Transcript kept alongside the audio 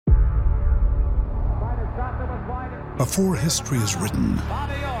Before history is written,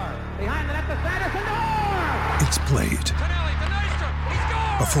 it's played.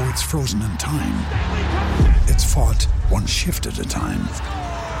 Before it's frozen in time, it's fought one shift at a time.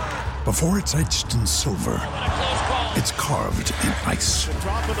 Before it's etched in silver, it's carved in ice.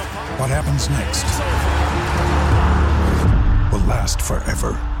 What happens next will last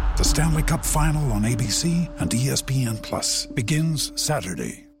forever. The Stanley Cup Final on ABC and ESPN Plus begins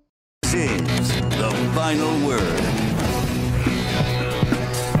Saturday. This is the final word.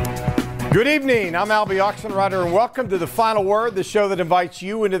 Good evening. I'm Albie Oxenrider, and welcome to The Final Word, the show that invites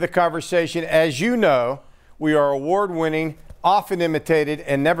you into the conversation. As you know, we are award-winning, often imitated,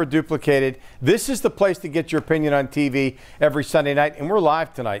 and never duplicated. This is the place to get your opinion on TV every Sunday night, and we're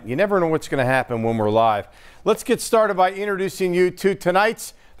live tonight. You never know what's going to happen when we're live. Let's get started by introducing you to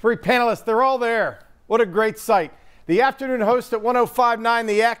tonight's three panelists. They're all there. What a great sight. The afternoon host at 105.9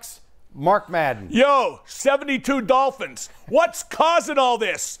 The X, Mark Madden. Yo, 72 Dolphins. What's causing all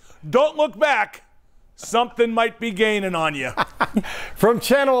this? Don't look back. Something might be gaining on you. From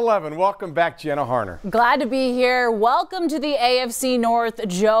Channel 11, welcome back, Jenna Harner. Glad to be here. Welcome to the AFC North,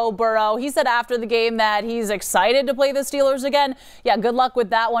 Joe Burrow. He said after the game that he's excited to play the Steelers again. Yeah, good luck with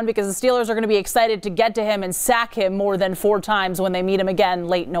that one, because the Steelers are going to be excited to get to him and sack him more than 4 times when they meet him again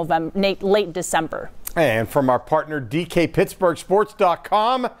late December. And from our partner,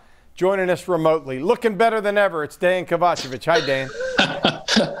 DKPittsburghSports.com, joining us remotely, looking better than ever, it's Dan Kovacevic. Hi, Dan.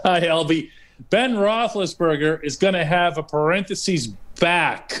 Hi, Albie. Ben Roethlisberger is going to have a parentheses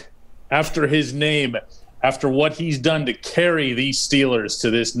back after his name after what he's done to carry these Steelers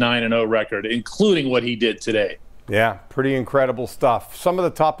to this 9-0 record, including what he did today. Yeah, pretty incredible stuff. Some of the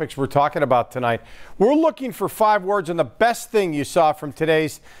topics we're talking about tonight. We're looking for 5 words on the best thing you saw from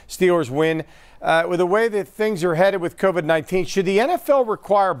today's Steelers win. With the way that things are headed with COVID-19, should the NFL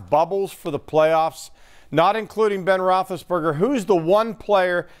require bubbles for the playoffs? Not including Ben Roethlisberger, who's the one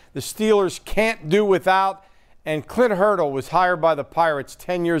player the Steelers can't do without? And Clint Hurdle was hired by the Pirates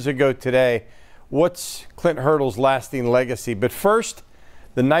 10 years ago today. What's Clint Hurdle's lasting legacy? But first,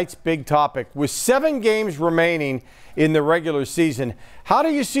 the night's big topic. With 7 games remaining in the regular season, how do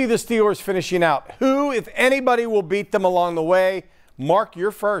you see the Steelers finishing out? Who, if anybody, will beat them along the way? Mark,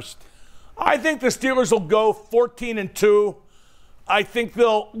 you're first. I think the Steelers will go 14-2. I think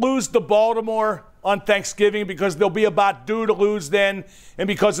they'll lose to Baltimore on Thanksgiving because they'll be about due to lose then, and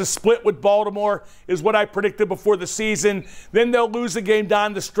because the split with Baltimore is what I predicted before the season. Then they'll lose a game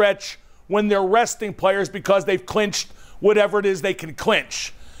down the stretch when they're resting players because they've clinched whatever it is they can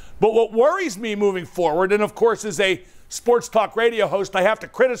clinch. But what worries me moving forward, and of course as a sports talk radio host, I have to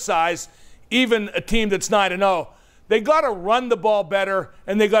criticize even a team that's 9-0. They got to run the ball better,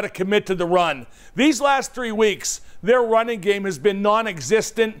 and they got to commit to the run. These last 3 weeks, their running game has been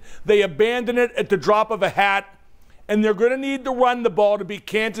non-existent. They abandoned it at the drop of a hat, and they're going to need to run the ball to beat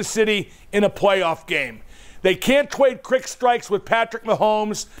Kansas City in a playoff game. They can't trade quick strikes with Patrick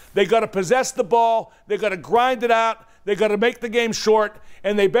Mahomes. They got to possess the ball. They got to grind it out. They got to make the game short,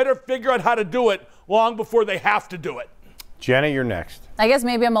 and they better figure out how to do it long before they have to do it. Jenna, you're next. I guess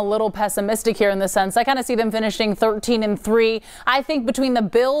maybe I'm a little pessimistic here in the sense I kind of see them finishing 13-3. I think between the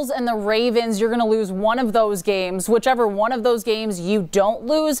Bills and the Ravens, you're going to lose one of those games. Whichever one of those games you don't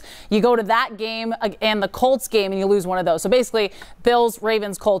lose, you go to that game and the Colts game and you lose one of those. So basically, Bills,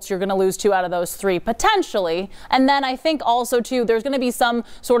 Ravens, Colts, you're going to lose 2 out of those 3 potentially. And then I think also, too, there's going to be some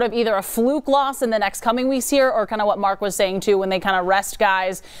sort of either a fluke loss in the next coming weeks here, or kind of what Mark was saying, too, when they kind of rest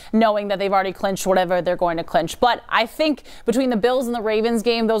guys knowing that they've already clinched whatever they're going to clinch. But I think between the Bills and the Ravens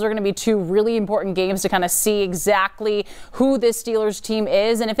game, those are going to be 2 really important games to kind of see exactly who this Steelers team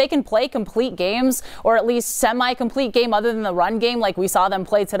is. And if they can play complete games, or at least semi-complete game other than the run game like we saw them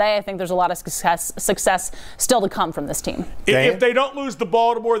play today, I think there's a lot of success still to come from this team. If they don't lose to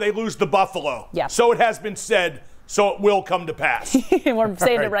Baltimore, they lose to Buffalo. Yeah. So it has been said, so it will come to pass. We're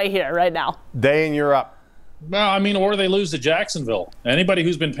saying it right here, right now. Dane, you're up. Well, I mean, or they lose to Jacksonville. Anybody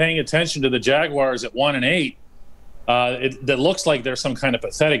who's been paying attention to the Jaguars at 1-8, that looks like they're some kind of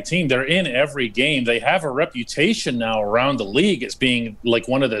pathetic team. They're in every game. They have a reputation now around the league as being like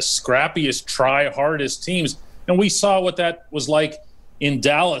one of the scrappiest, try-hardest teams. And we saw what that was like in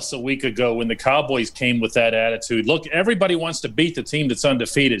Dallas a week ago when the Cowboys came with that attitude. Look, everybody wants to beat the team that's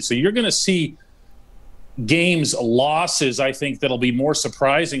undefeated. So you're going to see losses, I think, that'll be more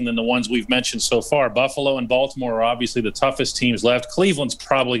surprising than the ones we've mentioned so far. Buffalo and Baltimore are obviously the toughest teams left. Cleveland's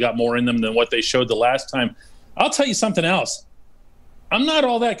probably got more in them than what they showed the last time. I'll tell you something else. I'm not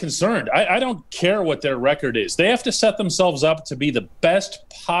all that concerned. I don't care what their record is. They have to set themselves up to be the best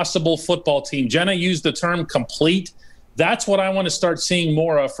possible football team. Jenna used the term complete. That's what I want to start seeing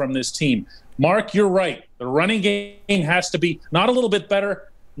more of from this team. Mark, you're right. The running game has to be not a little bit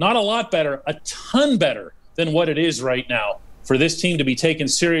better, not a lot better, a ton better than what it is right now for this team to be taken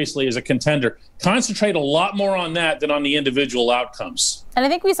seriously as a contender. Concentrate a lot more on that than on the individual outcomes. And I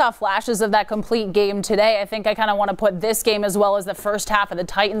think we saw flashes of that complete game today. I think I kind of want to put this game as well as the first half of the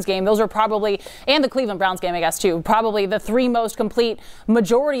Titans game. Those are probably, and the Cleveland Browns game, I guess, too, probably the three most complete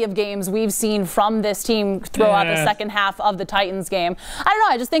majority of games we've seen from this team throughout the second half of the Titans game. I don't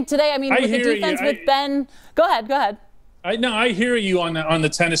know. I just think today, with the defense with Ben. Go ahead. I hear you on the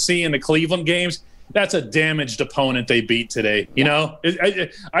Tennessee and the Cleveland games. That's a damaged opponent they beat today. You know,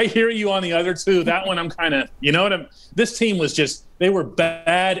 I hear you on the other two. That one I'm kind of, this team was just, they were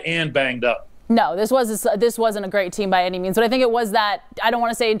bad and banged up. No, this wasn't a great team by any means, but I think it was that, I don't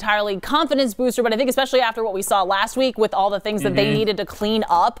want to say entirely confidence booster, but I think especially after what we saw last week with all the things that they needed to clean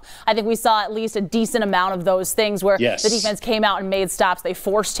up, I think we saw at least a decent amount of those things where the defense came out and made stops. They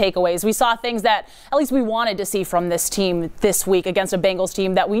forced takeaways. We saw things that at least we wanted to see from this team this week against a Bengals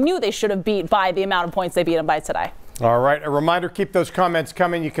team that we knew they should have beat by the amount of points they beat them by today. All right. A reminder, keep those comments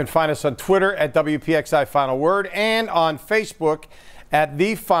coming. You can find us on Twitter at WPXI Final Word and on Facebook at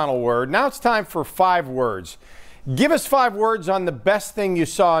The Final Word. Now it's time for 5 words. Give us 5 words on the best thing you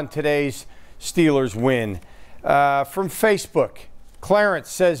saw in today's Steelers win. From Facebook, Clarence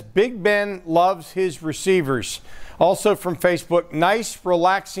says, Big Ben loves his receivers. Also from Facebook, nice,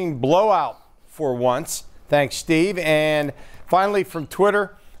 relaxing blowout for once. Thanks, Steve. And finally from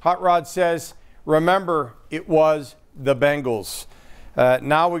Twitter, Hot Rod says, remember, it was the Bengals.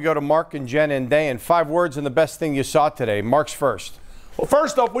 Now we go to Mark and Jen and Dan. 5 words on the best thing you saw today. Mark's first. Well,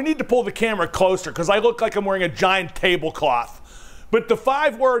 first off, we need to pull the camera closer because I look like I'm wearing a giant tablecloth. But the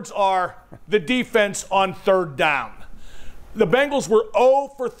 5 words are the defense on third down. The Bengals were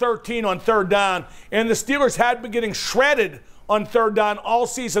 0 for 13 on third down, and the Steelers had been getting shredded on third down all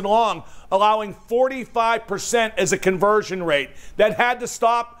season long, allowing 45% as a conversion rate. That had to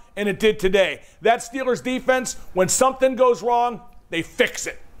stop, and it did today. That Steelers defense, when something goes wrong, they fix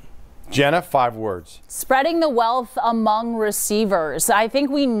it. Jenna, 5 words. Spreading the wealth among receivers. I think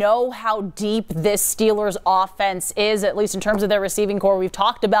we know how deep this Steelers offense is, at least in terms of their receiving core. We've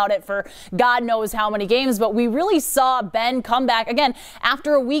talked about it for God knows how many games, but we really saw Ben come back again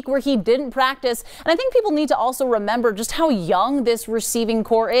after a week where he didn't practice. And I think people need to also remember just how young this receiving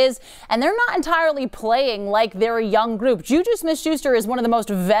core is, and they're not entirely playing like they're a young group. Juju Smith-Schuster is one of the most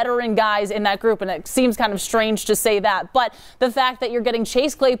veteran guys in that group, and it seems kind of strange to say that, but the fact that you're getting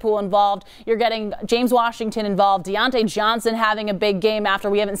Chase Claypool involved, you're getting James Washington involved, Deontay Johnson having a big game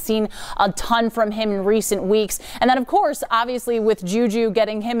after we haven't seen a ton from him in recent weeks. And then, of course, obviously with Juju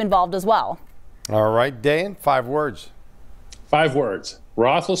getting him involved as well. All right, Dan, 5 words. 5 words.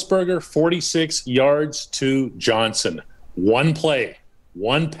 Roethlisberger, 46 yards to Johnson. 1 play,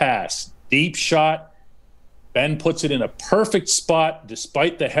 1 pass, deep shot. Ben puts it in a perfect spot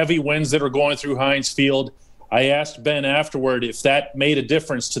despite the heavy winds that are going through Heinz Field. I asked Ben afterward if that made a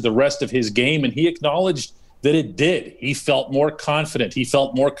difference to the rest of his game, and he acknowledged that it did. He felt more confident. He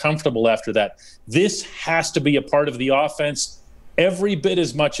felt more comfortable after that. This has to be a part of the offense every bit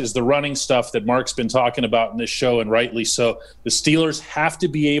as much as the running stuff that Mark's been talking about in this show, and rightly so. The Steelers have to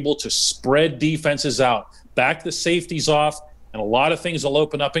be able to spread defenses out, back the safeties off, and a lot of things will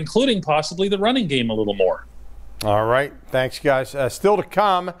open up, including possibly the running game a little more. All right. Thanks, guys. Still to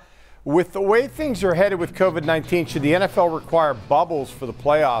come. With the way things are headed with COVID-19, should the NFL require bubbles for the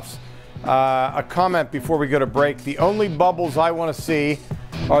playoffs? A comment before we go to break. The only bubbles I want to see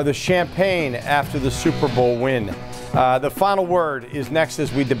are the champagne after the Super Bowl win. The final word is next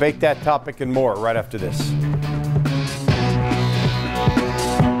as we debate that topic and more right after this.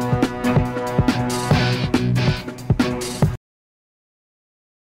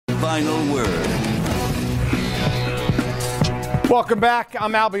 Final word. Welcome back.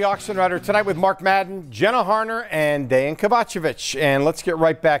 I'm Albie Oxenrider tonight with Mark Madden, Jenna Harner, and Dan Kovacevic. And let's get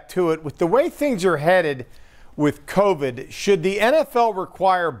right back to it. With the way things are headed with COVID, should the NFL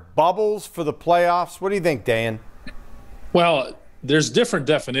require bubbles for the playoffs? What do you think, Dan? Well, there's different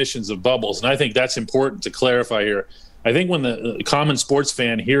definitions of bubbles, and I think that's important to clarify here. I think when the common sports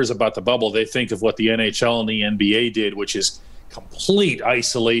fan hears about the bubble, they think of what the NHL and the NBA did, which is complete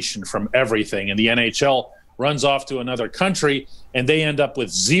isolation from everything. And the NHL runs off to another country, and they end up with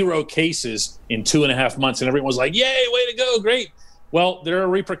 0 cases in 2.5 months. And everyone's like, yay, way to go, great. Well, there are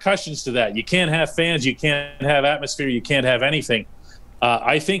repercussions to that. You can't have fans. You can't have atmosphere. You can't have anything.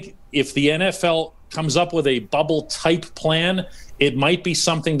 I think if the NFL comes up with a bubble-type plan, it might be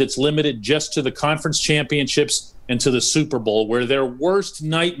something that's limited just to the conference championships and to the Super Bowl, where their worst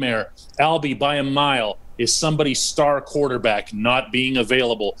nightmare, Albie, by a mile, is somebody's star quarterback not being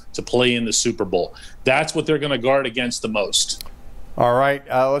available to play in the Super Bowl. That's what they're going to guard against the most. All right,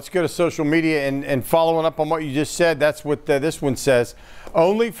 let's go to social media and following up on what you just said. That's what this one says.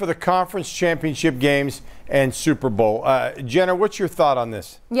 Only for the conference championship games and Super Bowl. Jenna, what's your thought on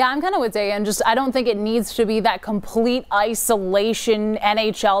this? Yeah, I'm kind of with Dan. I don't think it needs to be that complete isolation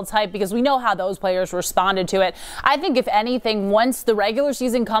NHL type, because we know how those players responded to it. I think if anything, once the regular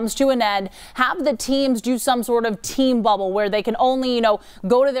season comes to an end, have the teams do some sort of team bubble where they can only,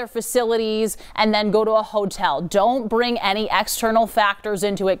 go to their facilities and then go to a hotel. Don't bring any external factors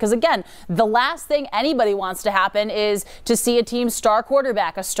into it, because again, the last thing anybody wants to happen is to see a team's star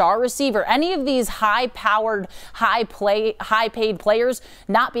quarterback, a star receiver, any of these high-powered, high-paid players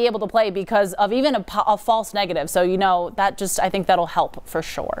not be able to play because of even a false negative. So, I think that'll help for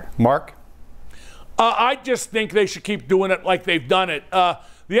sure. Mark? I just think they should keep doing it like they've done it. The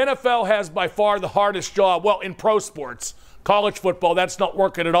NFL has by far the hardest job. Well, in pro sports, college football, that's not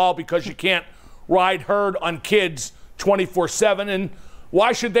working at all because you can't ride herd on kids 24/7. And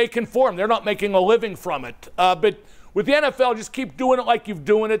why should they conform? They're not making a living from it. But with the NFL, just keep doing it like you've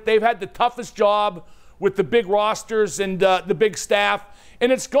doing it. They've had the toughest job with the big rosters and the big staff,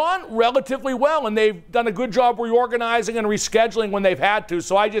 and it's gone relatively well, and they've done a good job reorganizing and rescheduling when they've had to.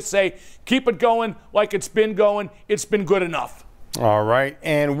 So I just say keep it going like it's been going. It's been good enough. All right.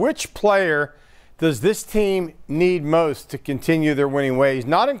 And which player does this team need most to continue their winning ways,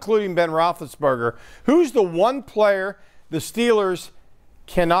 not including Ben Roethlisberger? Who's the one player the Steelers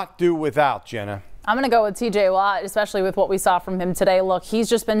cannot do without, Jenna? I'm going to go with TJ Watt, especially with what we saw from him today. Look, he's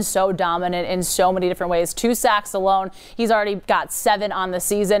just been so dominant in so many different ways. 2 sacks alone. He's already got 7 on the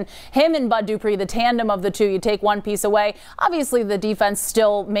season. Him and Bud Dupree, the tandem of the two, you take one piece away. Obviously, the defense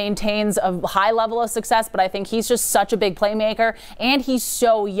still maintains a high level of success, but I think he's just such a big playmaker, and he's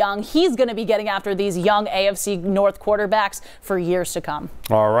so young. He's going to be getting after these young AFC North quarterbacks for years to come.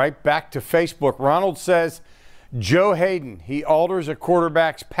 All right, back to Facebook. Ronald says, Joe Hayden, he alters a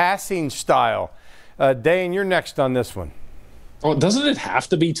quarterback's passing style. Dan, you're next on this one. Oh, doesn't it have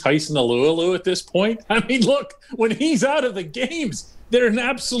to be Tyson Alualu at this point? I mean, look, when he's out of the games, they're an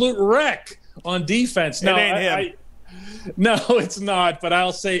absolute wreck on defense. No, no, it's not. But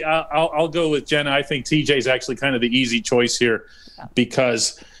I'll say I'll go with Jenna. I think TJ's actually kind of the easy choice here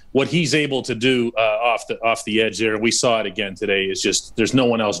because what he's able to do off the edge there, we saw it again today, is just there's no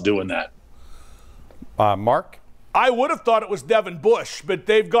one else doing that. Mark? I would have thought it was Devin Bush, but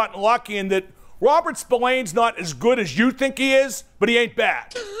they've gotten lucky in that Robert Spillane's not as good as you think he is, but he ain't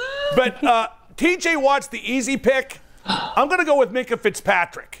bad. But TJ Watt's the easy pick. I'm going to go with Minkah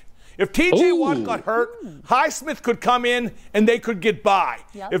Fitzpatrick. If TJ Watt got hurt, Highsmith could come in and they could get by.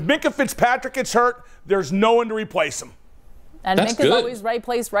 Yep. If Minkah Fitzpatrick gets hurt, there's no one to replace him. And Minka's always right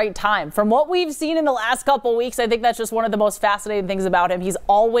place, right time. From what we've seen in the last couple weeks, I think that's just one of the most fascinating things about him. He's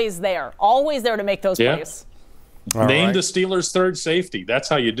always there to make those plays. Name the Steelers' third safety. That's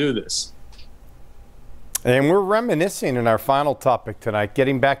how you do this. And we're reminiscing in our final topic tonight,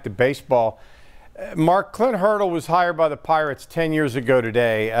 getting back to baseball. Mark, Clint Hurdle was hired by the Pirates 10 years ago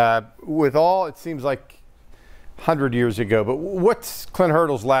today. It seems like 100 years ago. But what's Clint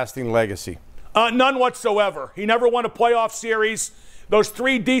Hurdle's lasting legacy? None whatsoever. He never won a playoff series. Those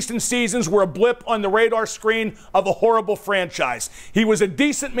 3 decent seasons were a blip on the radar screen of a horrible franchise. He was a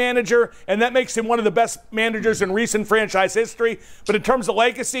decent manager, and that makes him one of the best managers in recent franchise history. But in terms of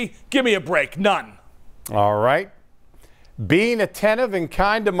legacy, give me a break. None. All right. Being attentive and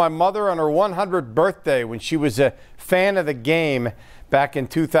kind to my mother on her 100th birthday when she was a fan of the game back in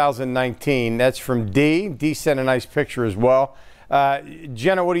 2019. That's from D. D sent a nice picture as well.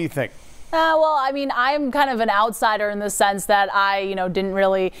 Jenna, what do you think? Well, I mean, I'm kind of an outsider in the sense that I, didn't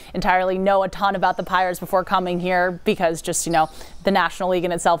really entirely know a ton about the Pirates before coming here because just, the National League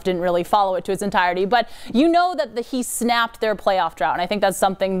in itself didn't really follow it to its entirety. But that he snapped their playoff drought. And I think that's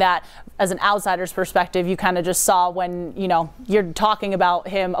something that, as an outsider's perspective, you kind of just saw when, you're talking about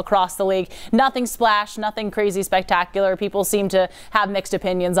him across the league. Nothing splash, nothing crazy spectacular. People seem to have mixed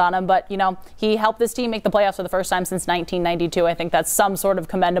opinions on him. But, he helped this team make the playoffs for the first time since 1992. I think that's some sort of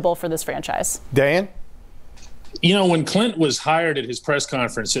commendable for this franchise. Dan? When Clint was hired at his press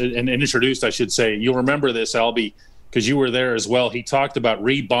conference and introduced, I should say, you'll remember this, Albie, because you were there as well. He talked about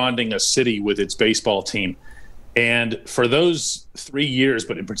rebonding a city with its baseball team. And for those 3 years,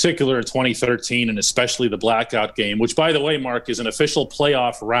 but in particular 2013 and especially the blackout game, which, by the way, Mark, is an official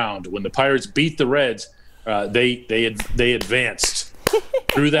playoff round. When the Pirates beat the Reds, they advanced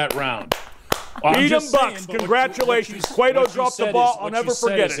through that round. Beat them, Bucks. Congratulations. Cueto dropped the ball. I'll never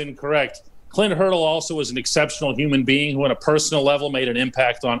forget it. Incorrect. Clint Hurdle also was an exceptional human being who, on a personal level, made an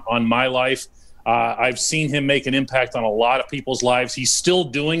impact on my life. I've seen him make an impact on a lot of people's lives. He's still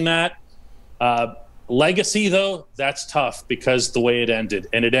doing that. Legacy, though, that's tough because the way it ended,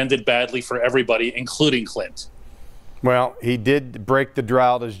 and it ended badly for everybody, including Clint. Well, he did break the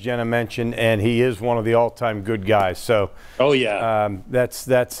drought, as Jenna mentioned, and he is one of the all-time good guys. So,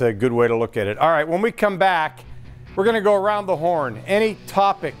 that's a good way to look at it. All right, when we come back, we're going to go around the horn. Any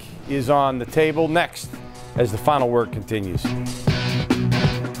topic is on the table next as the final word continues.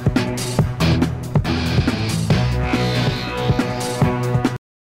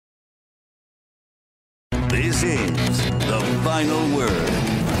 This is the final word.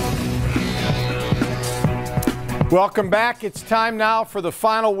 Welcome back. It's time now for the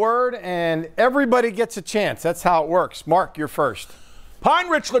final word, and everybody gets a chance. That's how it works. Mark, you're first. Pine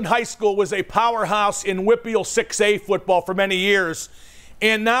Richland High School was a powerhouse in WPIAL 6A football for many years,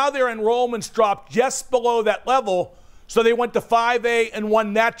 and now their enrollments dropped just below that level, so they went to 5A and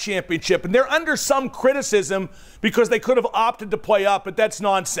won that championship. And they're under some criticism because they could have opted to play up, but that's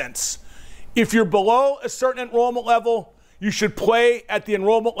nonsense. If you're below a certain enrollment level, you should play at the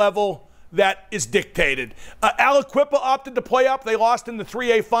enrollment level that is dictated. Aliquippa opted to play up. They lost in the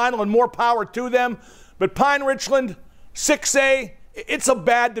 3A final, and more power to them. But Pine Richland, 6A, it's a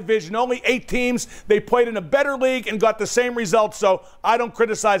bad division. Only 8 teams. They played in a better league and got the same results, so I don't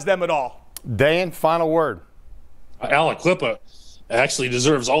criticize them at all. Dan, final word. Aliquippa actually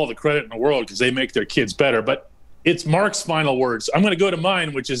deserves all the credit in the world because they make their kids better. But it's Mark's final words. I'm going to go to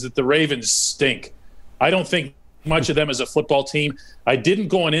mine, which is that the Ravens stink. I don't think much of them as a football team. I didn't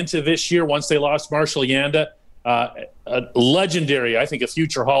going into this year once they lost Marshall Yanda, a legendary, I think a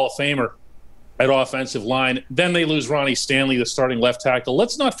future Hall of Famer at offensive line. Then they lose Ronnie Stanley, the starting left tackle.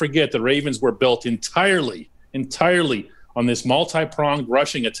 Let's not forget the Ravens were built entirely on this multi-pronged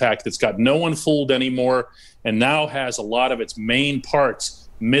rushing attack that's got no one fooled anymore and now has a lot of its main parts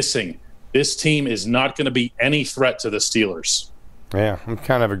missing. This team is not going to be any threat to the Steelers. Yeah, I'm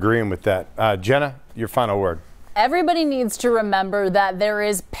kind of agreeing with that. Jenna, your final word. Everybody needs to remember that there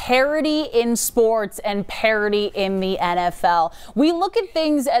is parity in sports and parity in the NFL. We look at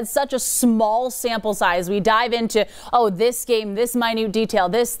things at such a small sample size. We dive into, this game, this minute detail,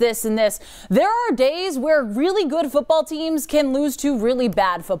 this, and this. There are days where really good football teams can lose to really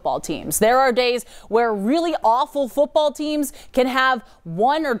bad football teams. There are days where really awful football teams can have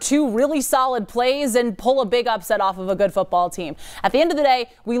 1 or 2 really solid plays and pull a big upset off of a good football team. At the end of the day,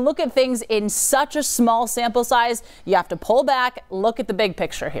 we look at things in such a small sample size. You have to pull back, look at the big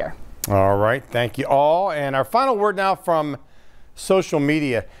picture here. All right. Thank you all. And our final word now from social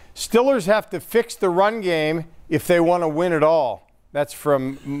media. Steelers have to fix the run game if they want to win it all. That's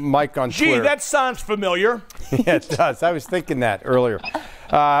from Mike on Twitter. Gee, that sounds familiar. Yeah, it does. I was thinking that earlier.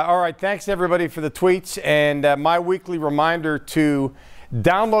 All right. Thanks, everybody, for the tweets. And my weekly reminder to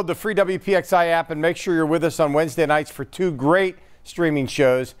download the free WPXI app and make sure you're with us on Wednesday nights for 2 great streaming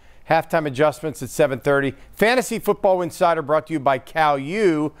shows. Halftime adjustments at 7:30. Fantasy Football Insider brought to you by Cal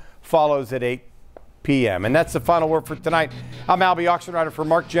U follows at 8 p.m. And that's the final word for tonight. I'm Albie Oxenrider for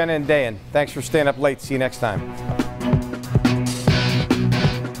Mark, Jenna, and Dan. Thanks for staying up late. See you next time.